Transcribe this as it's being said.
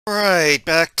Right,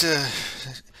 back to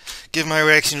give my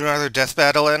reaction to another death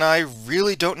battle, and I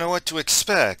really don't know what to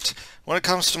expect. When it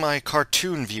comes to my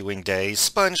cartoon viewing days,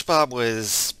 SpongeBob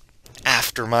was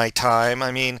after my time.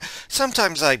 I mean,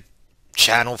 sometimes I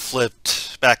channel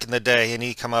flipped back in the day, and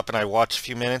he'd come up and I watched a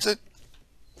few minutes.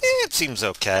 It seems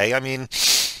okay. I mean,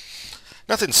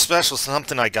 nothing special,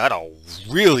 something I gotta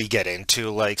really get into,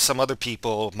 like some other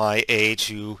people my age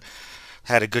who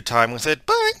had a good time with it,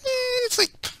 but it's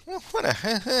like,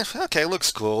 okay,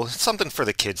 looks cool. It's something for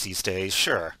the kids these days,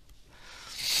 sure.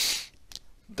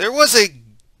 There was a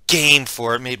game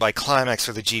for it made by Climax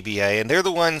for the GBA, and they're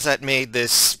the ones that made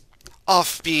this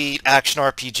offbeat action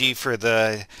RPG for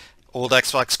the old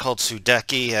Xbox called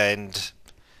Sudeki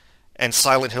and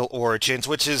Silent Hill Origins,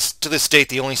 which is, to this date,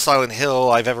 the only Silent Hill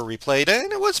I've ever replayed,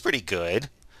 and it was pretty good.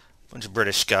 A bunch of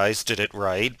British guys did it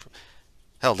right.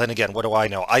 Hell, then again, what do I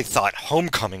know? I thought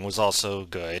Homecoming was also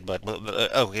good, but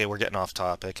okay, we're getting off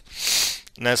topic.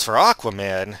 And as for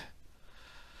Aquaman,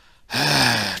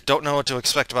 don't know what to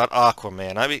expect about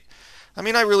Aquaman. I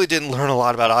mean, I really didn't learn a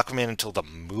lot about Aquaman until the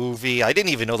movie. I didn't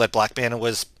even know that Black Manta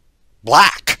was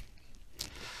black.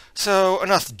 So,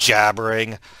 enough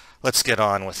jabbering. Let's get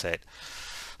on with it.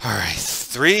 Alright,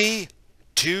 3,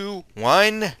 2,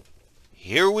 1,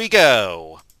 here we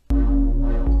go.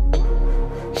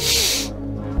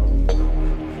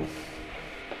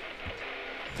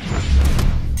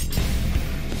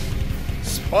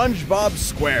 SpongeBob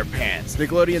SquarePants,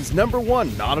 Nickelodeon's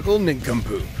 #1 nautical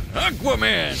nincompoop.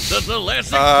 Aquaman, the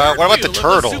Thalassic what about the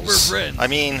Super turtles? Friends. I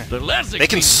mean, Thalassic they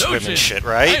can means swim ocean. and shit,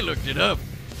 right? I looked it up.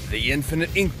 The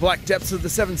infinite ink-black depths of the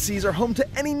seven seas are home to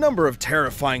any number of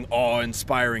terrifying,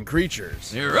 awe-inspiring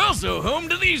creatures. They're also home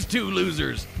to these two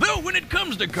losers. Though when it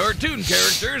comes to cartoon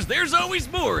characters, there's always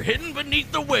more hidden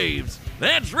beneath the waves.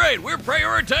 That's right, we're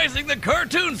prioritizing the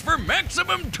cartoons for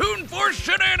maximum Toon Force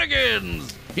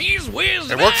shenanigans. He's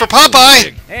whizzed. It worked for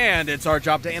Popeye! And it's our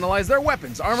job to analyze their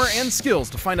weapons, armor, and skills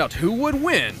to find out who would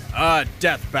win a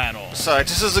death battle. Besides,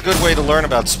 this is a good way to learn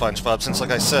about SpongeBob, since, like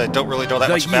I said, don't really know that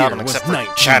much about him except for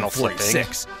channel flipping.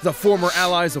 1946. The former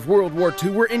allies of World War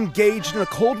II were engaged in a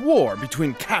Cold War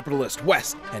between capitalist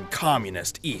West and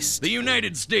communist East. The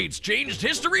United States changed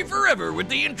history forever with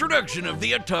the introduction of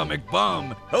the atomic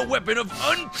bomb, a weapon of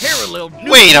unparalleled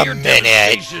nuclear Wait a minute!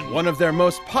 devastation. One of their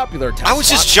most popular test I was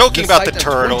just spots, joking the about the site of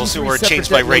turtles who 23 were separate changed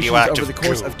by detonations radioactive over the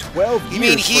course goo. of 12 You mean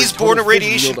years he's for a born total of fission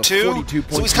radiation yield of too?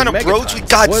 42.2 So he's kind of broach with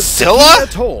megatons, was Godzilla? Bikini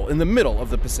Atoll in the middle of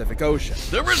the Pacific Ocean.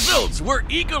 The results were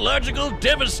ecological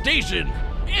devastation.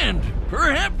 And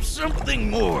perhaps something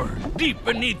more. Deep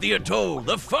beneath the atoll,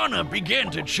 the fauna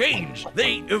began to change.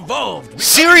 They evolved.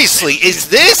 Seriously, is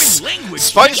this language,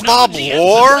 SpongeBob technology, and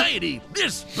lore? society.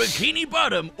 This Bikini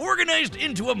Bottom organized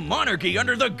into a monarchy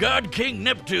under the god King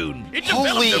Neptune. It developed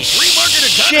Holy a free market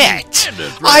economy shit! and a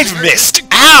thriving I've artistic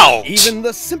missed out! Even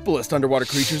the simplest underwater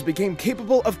creatures became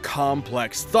capable of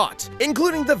complex thought,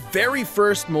 including the very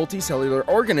first multicellular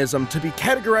organism to be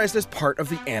categorized as part of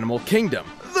the animal kingdom,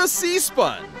 the sea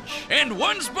sponge. And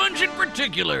one sponge in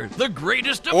particular, the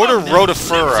greatest of Order them,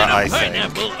 Rotifera, lives in a I think.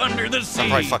 pineapple under the sea. I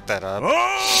probably fucked that up.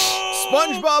 Oh!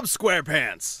 SpongeBob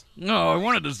SquarePants. No, I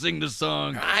wanted to sing the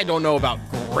song. I don't know about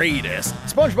greatest.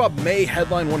 SpongeBob may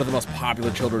headline one of the most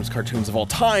popular children's cartoons of all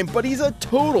time, but he's a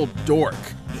total dork.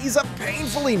 He's a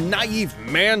painfully naive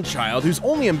man-child whose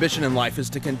only ambition in life is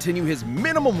to continue his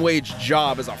minimum wage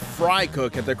job as a fry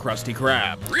cook at the Krusty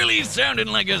Krab. Really sounding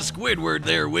like a Squidward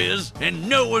there, Wiz. And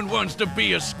no one wants to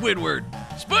be a Squidward.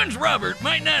 Sponge Robert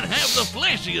might not have the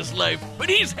flashiest life, but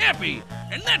he's happy.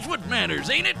 And that's what matters,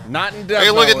 ain't it? Not in Death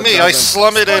Hey, look at Battle, me. it I doesn't.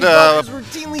 slum it at SpongeBob a is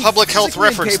routinely public health physically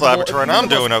reference incapable of laboratory, and even I'm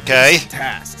the doing most okay. basic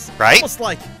tasks. Right? Almost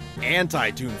like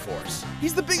anti-Toon Force.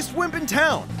 He's the biggest wimp in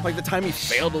town, like the time he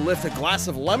failed to lift a glass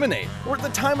of lemonade, or the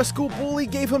time a school bully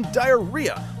gave him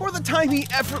diarrhea, or the time he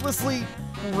effortlessly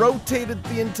rotated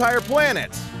the entire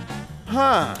planet.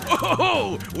 Huh.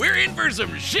 Oh, we're in for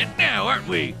some shit now, aren't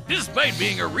we? Despite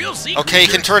being a real sea Okay, he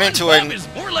creature, can turn into SpongeBob an is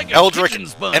more like a Eldritch kitchen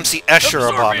sponge. MC Escher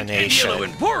Absorbent abomination. And yellow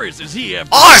and porous as he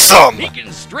after Awesome! He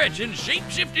can stretch and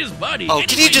shapeshift his body. Oh, any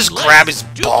can he way just likes, grab his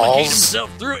duplicate balls?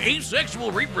 himself through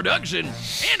asexual reproduction,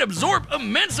 and absorb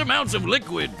immense amounts of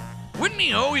liquid. Wouldn't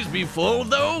he always be full,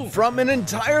 though? From an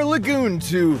entire lagoon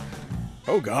to,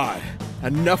 oh god,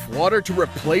 enough water to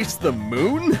replace the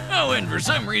moon? Oh, and for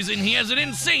some reason, he has an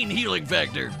insane healing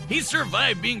factor. He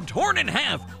survived being torn in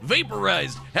half,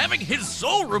 vaporized, having his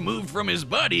soul removed from his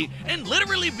body, and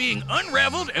literally being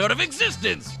unraveled out of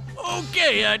existence.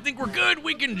 Okay, I think we're good.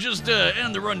 We can just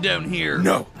end the rundown here.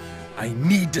 No. I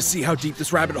need to see how deep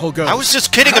this rabbit hole goes. I was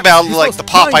just kidding Perhaps about, his like, most the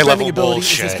Popeye mind-bending level ability is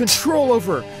his bullshit. control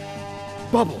over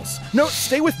bubbles. No,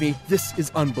 stay with me, this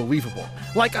is unbelievable.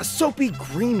 Like a soapy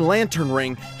Green Lantern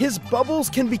ring, his bubbles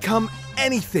can become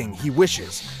anything he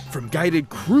wishes. From guided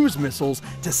cruise missiles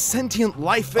to sentient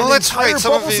life and that's entire right.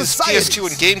 Some of bubble his societies. PS2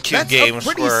 and GameCube That's games a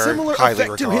pretty were similar highly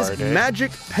effect to his regarded.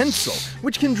 magic pencil,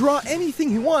 which can draw anything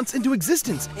he wants into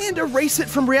existence and erase it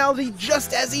from reality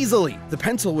just as easily. The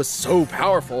pencil was so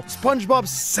powerful, SpongeBob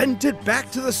sent it back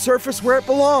to the surface where it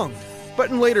belonged. But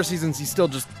in later seasons, he still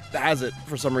just has it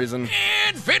for some reason.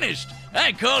 And finished!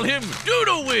 I call him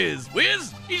Doodle Whiz.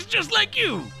 Whiz, he's just like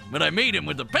you, but I made him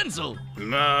with a pencil.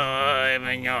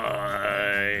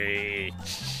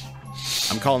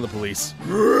 I'm calling the police.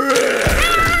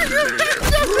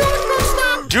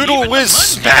 Doodle Even Whiz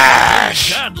the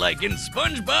Smash! godlike in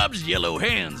SpongeBob's yellow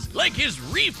hands, like his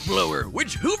reef blower,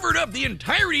 which hoovered up the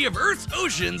entirety of Earth's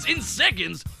oceans in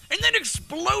seconds and then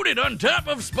exploded on top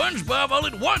of SpongeBob all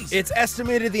at once. It's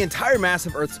estimated the entire mass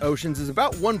of Earth's oceans is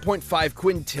about 1.5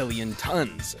 quintillion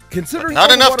tons. Considering Not all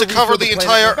the enough water to we cover fill the planet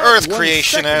entire in about Earth, 1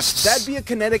 second, creationists. That'd be a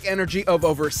kinetic energy of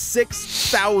over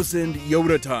 6,000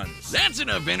 yotatons. That's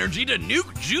enough energy to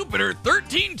nuke Jupiter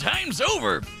 13 times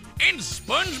over. And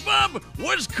SpongeBob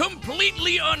was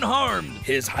completely unharmed.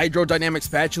 His hydrodynamic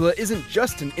spatula isn't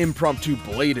just an impromptu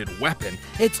bladed weapon,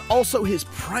 it's also his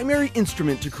primary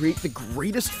instrument to create the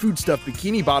greatest foodstuff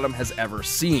Bikini Bottom has ever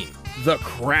seen. The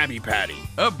Krabby Patty.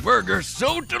 A burger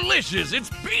so delicious, it's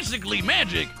basically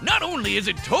magic. Not only is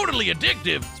it totally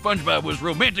addictive, SpongeBob was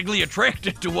romantically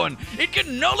attracted to one. It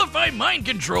can nullify mind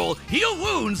control, heal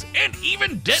wounds, and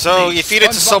even detonate. So you feed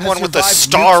it to SpongeBob someone has with a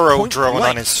survived nukes point Starro blank,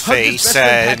 on his hugged face, best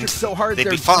friend and Patrick so hard they'd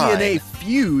their be fine. DNA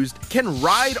fused, can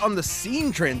ride on the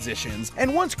scene transitions,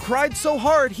 and once cried so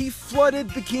hard he flooded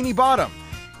Bikini Bottom,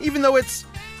 even though it's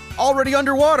already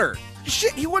underwater.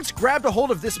 Shit, he once grabbed a hold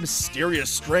of this mysterious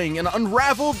string and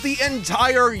unraveled the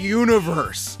entire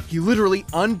universe. He literally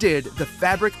undid the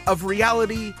fabric of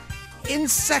reality in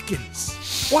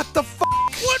seconds. What the f***?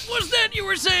 What was that you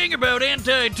were saying about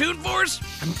anti-Toon Force?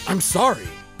 I'm sorry.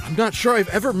 I'm not sure I've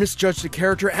ever misjudged a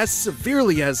character as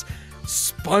severely as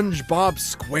SpongeBob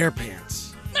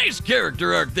SquarePants. Nice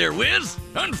character arc there, Wiz.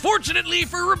 Unfortunately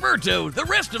for Roberto, the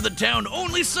rest of the town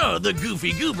only saw the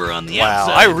goofy goober on the Wow,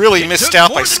 outside. I really It missed took out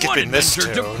more by than one skipping this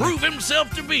inventor tune. to prove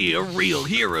himself to be a real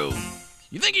hero.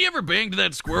 You think he ever banged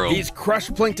that squirrel? He's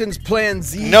crushed Plankton's Plan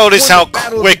Z. Notice won how the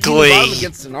battle of quickly- Bikini Bottom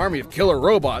against an army of killer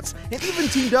robots, and even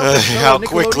teamed up with how fellow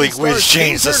quickly Nickelodeon Wiz stars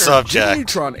changed the Jimmy Turner, Jimmy subject.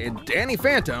 Neutron, and Danny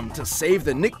Phantom to save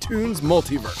the Nicktoons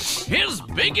multiverse. His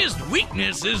biggest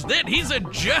weakness is that he's a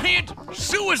giant,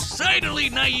 suicidally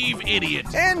naive idiot.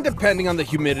 And depending on the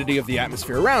humidity of the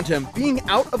atmosphere around him, being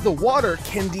out of the water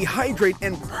can dehydrate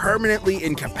and permanently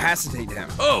incapacitate him.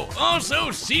 Oh,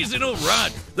 also seasonal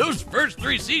rot. Those first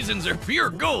 3 seasons are pure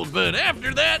gold, but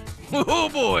after that, oh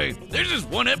boy. There's this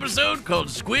one episode called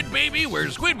Squid Baby where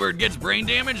Squidward gets brain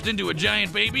damaged into a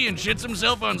giant baby and shits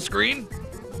himself on screen.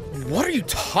 What are you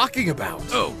talking about?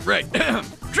 Oh, right.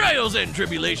 Trials and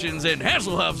tribulations and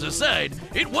Hasselhoffs aside,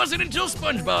 it wasn't until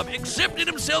SpongeBob accepted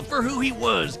himself for who he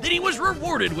was that he was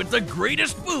rewarded with the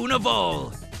greatest boon of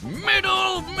all.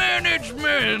 Middle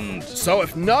management! So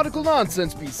if nautical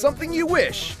nonsense be something you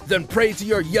wish, then pray to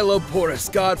your yellow porous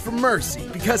god for mercy,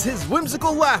 because his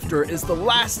whimsical laughter is the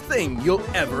last thing you'll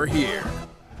ever hear.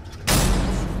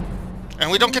 And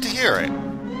we don't get to hear it.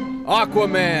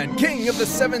 Aquaman, King of the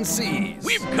Seven Seas.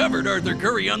 We've covered Arthur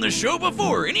Curry on the show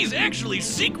before, and he's actually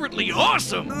secretly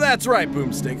awesome! That's right,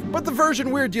 Boomstick. But the version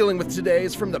we're dealing with today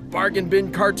is from the bargain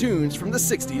bin cartoons from the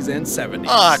 60s and 70s.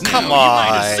 Ah, come now, on.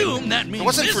 You might assume that means It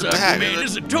wasn't this for that. Aquaman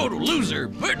is a total loser,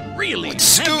 but really, Like have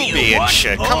Scooby you and watched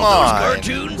shit, all come those on.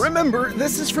 cartoons? Remember,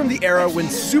 this is from the era when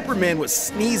Superman was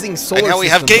sneezing solar And now we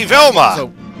have systems Gay apart, Velma.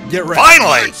 So get ready.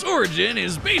 Finally! Its origin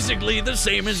is basically the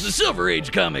same as the Silver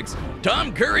Age comics.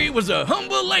 Tom Curry was a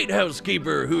humble lighthouse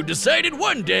keeper who decided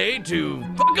one day to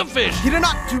fuck a fish. He did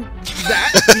not do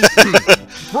that.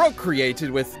 He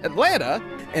procreated with Atlanta,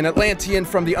 an Atlantean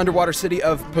from the underwater city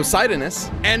of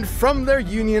Poseidonus, and from their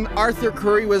union, Arthur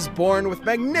Curry was born with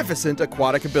magnificent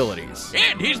aquatic abilities.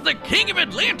 And he's the king of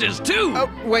Atlantis, too! Oh,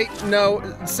 wait, no,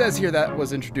 it says here that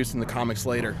was introduced in the comics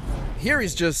later. Here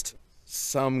he's just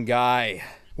some guy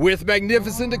with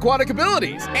magnificent aquatic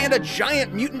abilities and a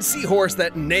giant mutant seahorse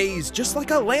that neighs just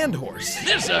like a land horse.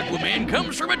 This Aquaman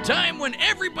comes from a time when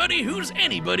everybody who's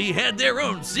anybody had their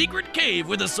own secret cave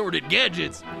with assorted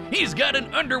gadgets. He's got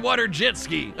an underwater jet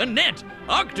ski, a net,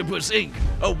 octopus ink,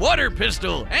 a water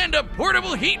pistol, and a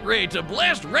portable heat ray to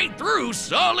blast right through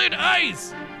solid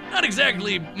ice. Not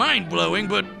exactly mind-blowing,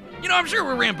 but You know, I'm sure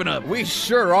we're ramping up. We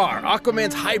sure are.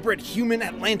 Aquaman's hybrid human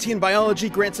Atlantean biology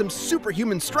grants him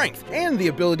superhuman strength and the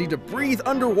ability to breathe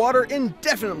underwater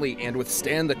indefinitely and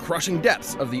withstand the crushing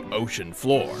depths of the ocean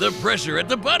floor. The pressure at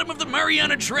the bottom of the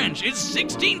Mariana Trench is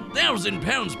 16,000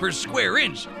 pounds per square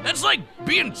inch. That's like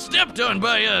being stepped on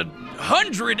by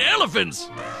 100 elephants.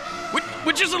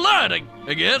 Which is a lot,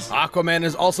 I guess. Aquaman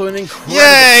is also an incredible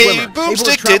Yay! swimmer.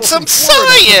 Boomstick did some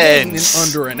science! In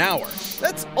under an hour.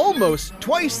 That's almost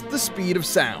twice the speed of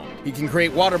sound. He can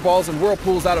create water balls and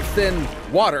whirlpools out of thin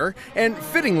water, and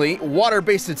fittingly,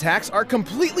 water-based attacks are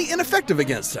completely ineffective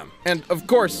against him. And of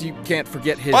course, you can't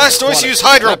forget his Blastoise use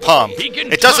Hydro Pump. He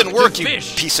can It doesn't talk work, to you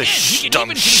fish, piece of and he can dumb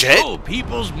even shit. control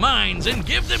people's minds and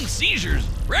give them seizures,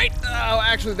 right? Oh,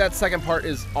 actually, that second part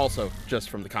is also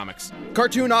just from the comics.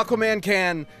 Cartoon Aquaman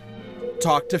can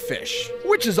talk to fish,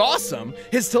 which is awesome.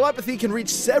 His telepathy can reach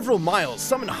several miles,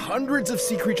 summon hundreds of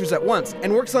sea creatures at once,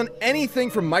 and works on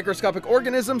anything from microscopic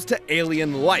organisms to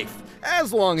alien life,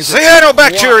 as long as it's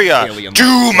Cyanobacteria, alien do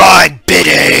life. my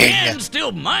bidding! And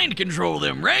still mind control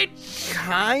them, right?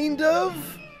 Kind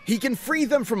of. He can free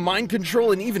them from mind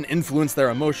control and even influence their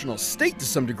emotional state to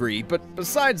some degree, but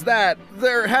besides that,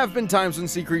 there have been times when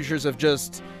sea creatures have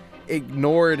just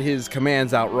ignored his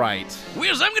commands outright.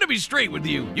 Wiz, I'm gonna be straight with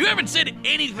you. You haven't said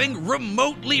anything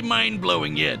remotely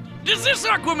mind-blowing yet. Does this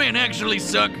Aquaman actually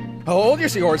suck? Hold your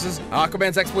seahorses.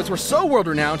 Aquaman's exploits were so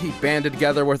world-renowned, he banded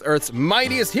together with Earth's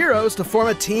mightiest heroes to form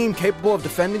a team capable of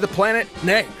defending the planet,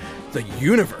 nay, the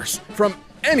universe, from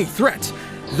any threat.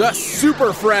 The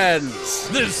Super Friends!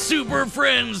 The Super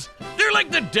Friends! They're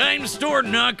like the dime store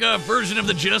knockoff version of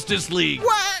the Justice League.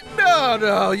 What?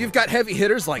 No, you've got heavy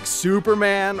hitters like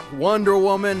Superman, Wonder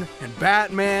Woman, and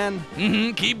Batman,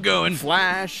 Keep going.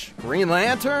 Flash, Green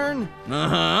Lantern,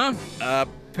 Uh-huh.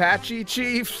 Apache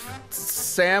Chief,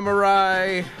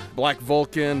 Samurai, Black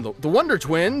Vulcan, the Wonder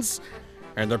Twins,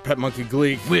 and their pet monkey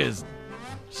Gleek. Wiz,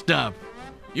 stop.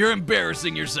 You're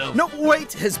embarrassing yourself. No,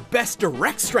 wait, his best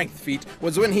direct strength feat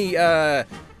was when he,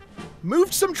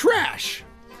 moved some trash.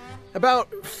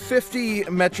 About 50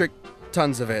 metric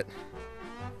tons of it.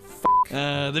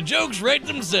 The jokes write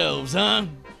themselves, huh?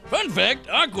 Fun fact,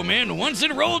 Aquaman once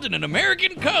enrolled in an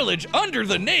American college under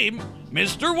the name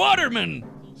Mr. Waterman.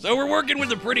 So we're working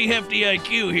with a pretty hefty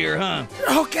IQ here, huh?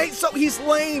 Okay, so he's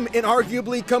lame,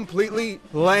 inarguably completely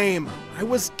lame. I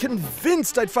was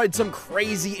convinced I'd find some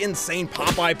crazy, insane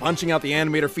Popeye punching out the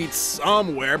animator feat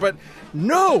somewhere, but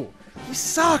no, he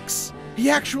sucks.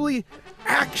 He actually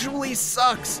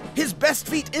sucks. His best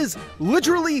feat is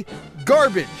literally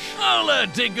garbage. I'll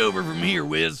take over from here,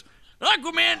 Wiz.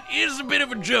 Aquaman is a bit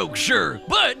of a joke, sure,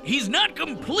 but he's not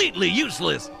completely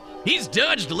useless. He's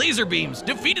dodged laser beams,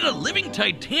 defeated a living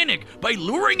Titanic by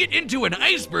luring it into an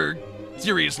iceberg,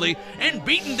 seriously, and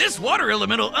beaten this water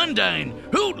elemental Undine,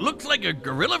 who looks like a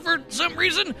gorilla for some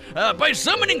reason, by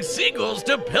summoning seagulls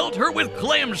to pelt her with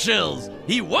clamshells.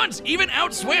 He once even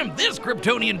outswam this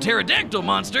Kryptonian pterodactyl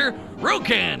monster,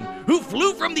 Rokan, who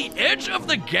flew from the edge of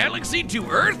the galaxy to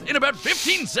Earth in about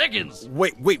 15 seconds.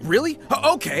 Wait, really?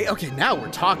 Okay, now we're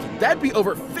talking. That'd be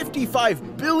over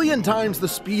 55 billion times the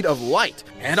speed of light.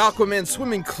 And Aquaman's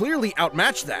swimming clearly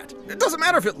outmatched that. It doesn't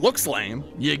matter if it looks lame.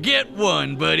 You get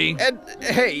one, buddy. And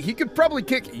hey, he could probably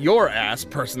kick your ass,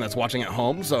 person that's watching at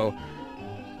home, so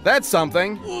that's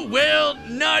something. Well,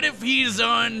 not if he's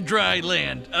on dry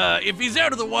land. If he's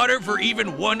out of the water for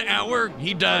even 1 hour,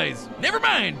 he dies. Never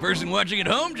mind, person watching at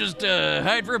home, just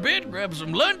hide for a bit, grab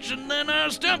some lunch, and then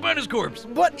stomp on his corpse.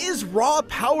 But is raw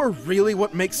power really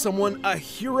what makes someone a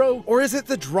hero? Or is it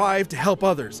the drive to help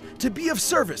others, to be of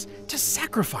service, to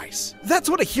sacrifice? That's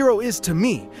what a hero is to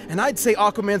me, and I'd say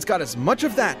Aquaman's got as much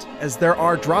of that as there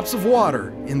are drops of water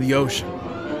in the ocean.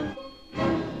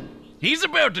 He's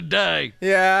about to die.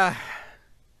 Yeah.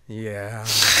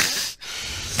 This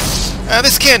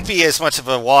can't be as much of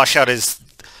a washout as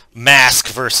Mask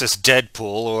versus Deadpool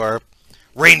or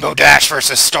Rainbow Dash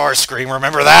versus Starscream.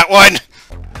 Remember that one?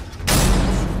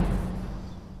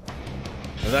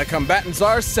 The combatants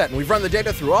are set, and we've run the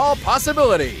data through all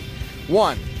possibility.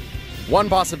 One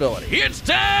possibility. It's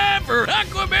time for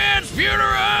Aquaman's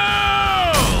funeral!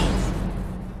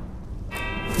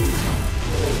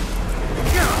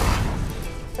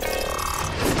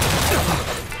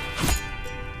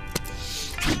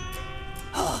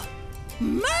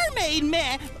 Mermaid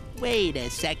Man? Wait a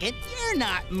second, you're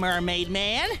not Mermaid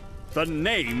Man. The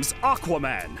name's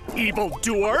Aquaman,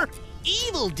 evildoer.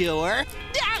 Evildoer?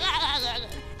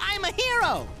 I'm a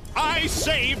hero. I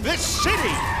saved this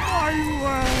city.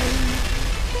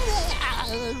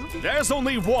 There's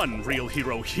only one real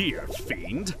hero here,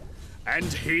 Fiend. And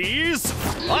he's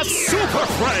a super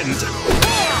friend.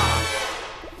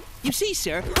 You see,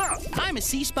 sir, I'm a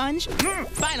sea sponge,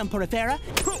 phylum Porifera,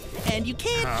 and you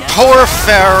can't just...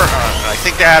 Porifera! I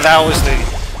think that was the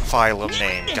phylum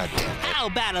name. God damn it. How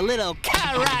about a little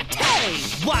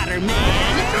karate, Waterman?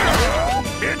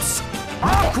 It's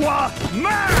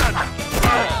Aquaman!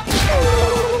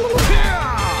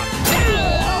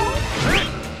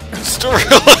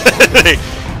 Sterility!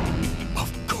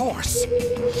 Of course.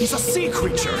 He's a sea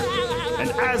creature. And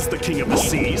as the king of the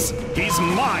seas, he's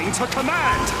mine to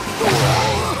command.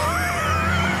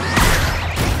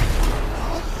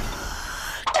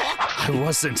 I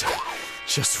wasn't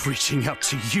just reaching out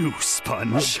to you,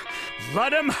 Sponge.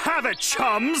 Let him have it,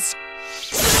 chums!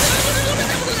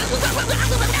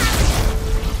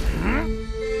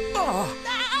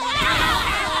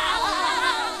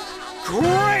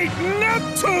 Great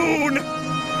Neptune!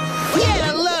 Get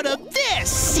a load of this,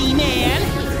 Seaman!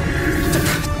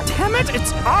 Damn it,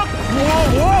 it's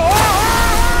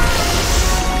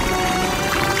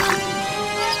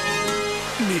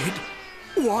Need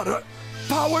water.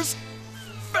 Powers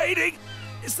fading.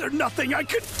 Is there nothing I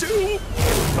could do?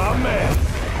 Amen.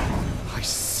 I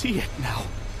see it now.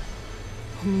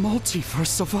 A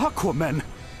multiverse of Aquaman.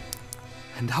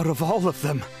 And out of all of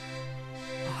them,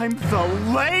 I'm the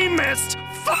lamest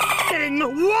fucking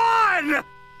one!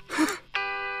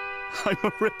 I'm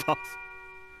a ripoff.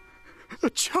 A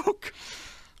joke.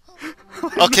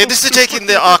 Okay, this is taking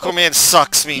the Aquaman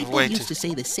sucks me People way used to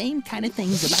say the same kind of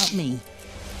things about me.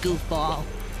 Goofball,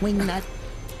 wingnut,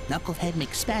 knucklehead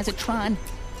McSpazatron.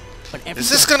 But Is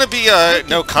this gonna be a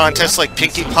no contest like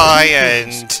Pinkie Pie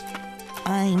and...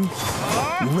 I'm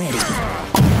ready.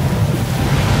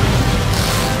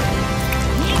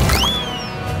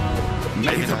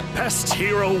 May the best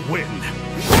hero win.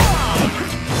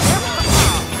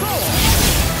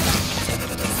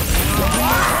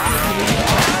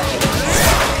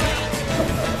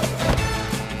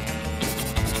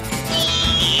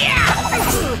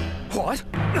 What?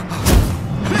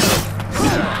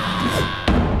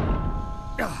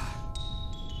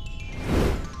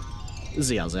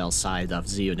 The other side of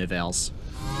the universe.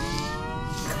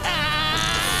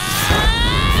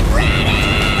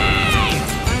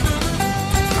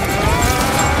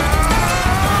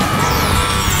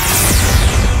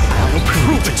 I'll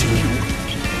prove it to you.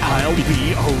 I'll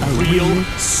be a real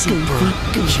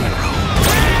superhero.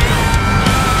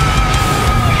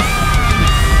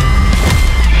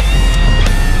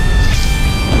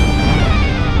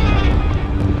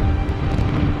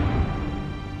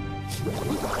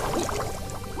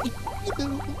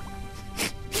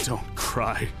 Don't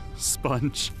cry,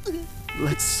 Sponge.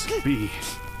 Let's be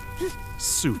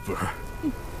super.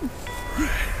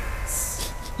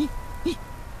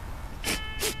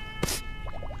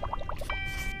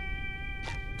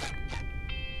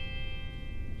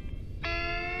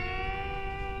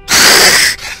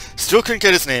 Still couldn't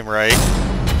get his name right.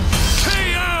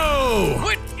 Hey-o!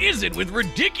 What is it with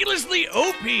ridiculously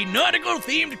OP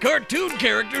nautical-themed cartoon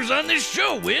characters on this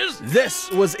show, Wiz? This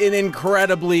was an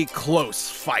incredibly close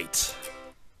fight.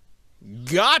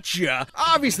 Gotcha!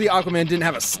 Obviously, Aquaman didn't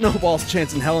have a snowball's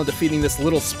chance in hell in defeating this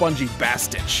little spongy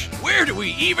bastich. Where do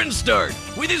we even start?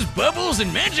 With his bubbles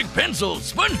and magic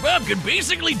pencils, SpongeBob could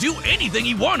basically do anything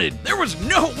he wanted. There was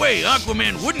no way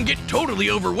Aquaman wouldn't get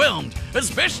totally overwhelmed,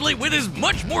 especially with his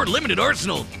much more limited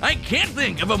arsenal. I can't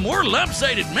think of a more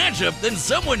lopsided matchup than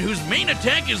someone whose main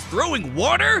attack is throwing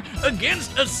water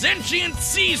against a sentient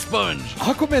sea sponge.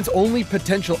 Aquaman's only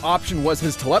potential option was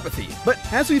his telepathy, but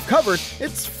as we've covered,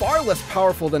 it's far less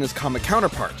powerful than his comic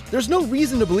counterpart. There's no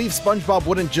reason to believe SpongeBob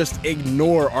wouldn't just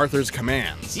ignore Arthur's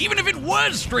commands. Even if it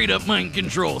was straight up mind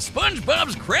control,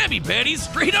 SpongeBob's Krabby Patties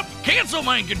straight up cancel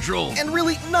mind control. And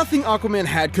really, nothing Aquaman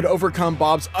had could overcome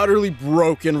Bob's utterly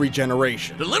broken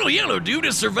regeneration. The little yellow dude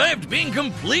has survived being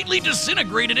completely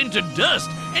disintegrated into dust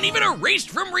and even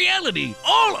erased from reality.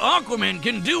 All Aquaman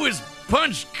can do is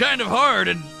punch kind of hard,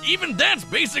 and even that's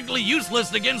basically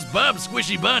useless against Bob's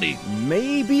squishy body.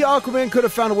 Maybe Aquaman could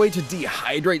have found a way to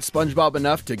dehydrate SpongeBob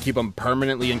enough to keep him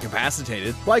permanently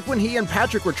incapacitated, like when he and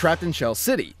Patrick were trapped in Shell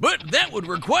City. But that would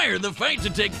require the fight to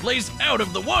take place out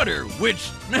of the water, which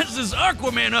messes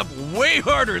Aquaman up way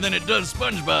harder than it does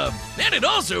SpongeBob. And it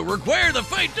also require the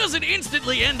fight doesn't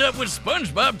instantly end up with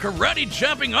SpongeBob karate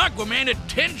chopping Aquaman at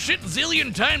 10 shit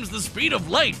zillion times the speed of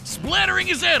light, splattering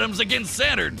his atoms against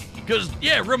Saturn. Cause,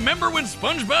 yeah, remember when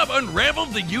SpongeBob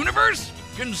unraveled the universe?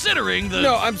 Considering the...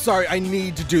 No, I'm sorry, I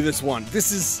need to do this one.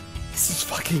 This is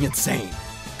fucking insane.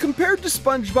 Compared to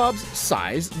SpongeBob's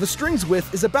size, the string's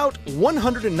width is about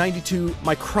 192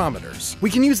 micrometers. We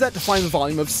can use that to find the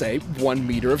volume of, say, 1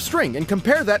 meter of string, and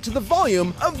compare that to the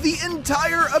volume of the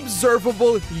entire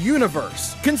observable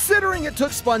universe. Considering it took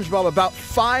SpongeBob about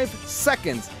 5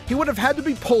 seconds, he would have had to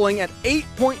be pulling at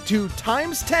 8.2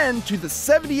 times 10 to the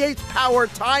 78th power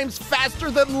times faster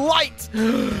than light!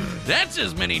 That's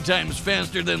as many times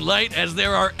faster than light as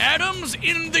there are atoms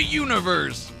in the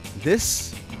universe.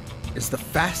 This is the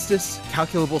fastest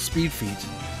calculable speed feat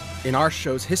in our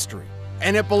show's history.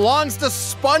 And it belongs to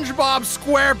SpongeBob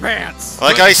SquarePants!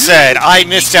 Like I said, I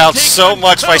missed out so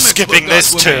much by skipping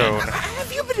this tune.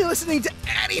 Have you been listening to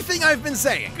anything I've been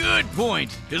saying? Good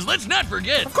point, because let's not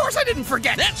forget, Of course I didn't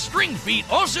forget! that string feat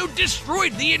also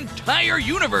destroyed the entire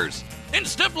universe. And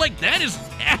stuff like that is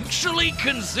actually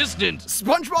consistent.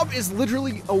 SpongeBob is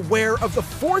literally aware of the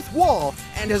fourth wall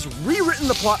and has rewritten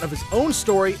the plot of his own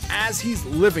story as he's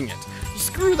living it.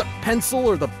 Screw the pencil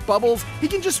or the bubbles, he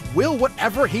can just will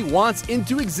whatever he wants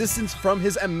into existence from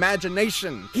his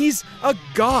imagination. He's a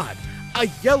god, a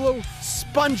yellow,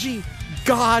 spongy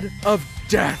god of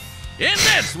death. And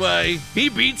that's why he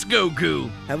beats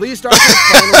Goku. At least Arthur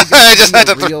finally gets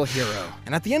to be a real hero.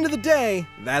 And at the end of the day,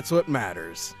 that's what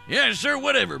matters. Yeah, sure,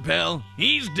 whatever, pal.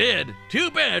 He's dead.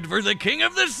 Too bad for the King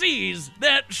of the Seas.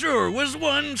 That sure was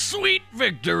one sweet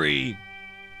victory.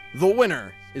 The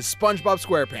winner is SpongeBob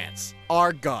SquarePants,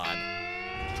 our god.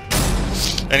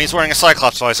 And he's wearing a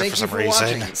Cyclops visor Thank for you some for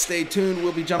reason. watching. Stay tuned.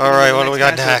 We'll be jumping All right, into the what do we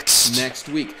got matchup next? next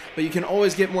week. But you can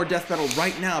always get more Death Battle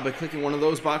right now by clicking one of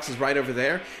those boxes right over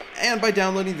there and by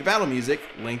downloading the battle music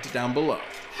linked down below.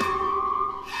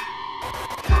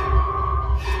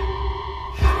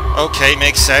 Okay,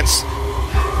 makes sense.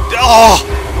 Oh!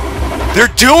 They're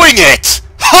doing it!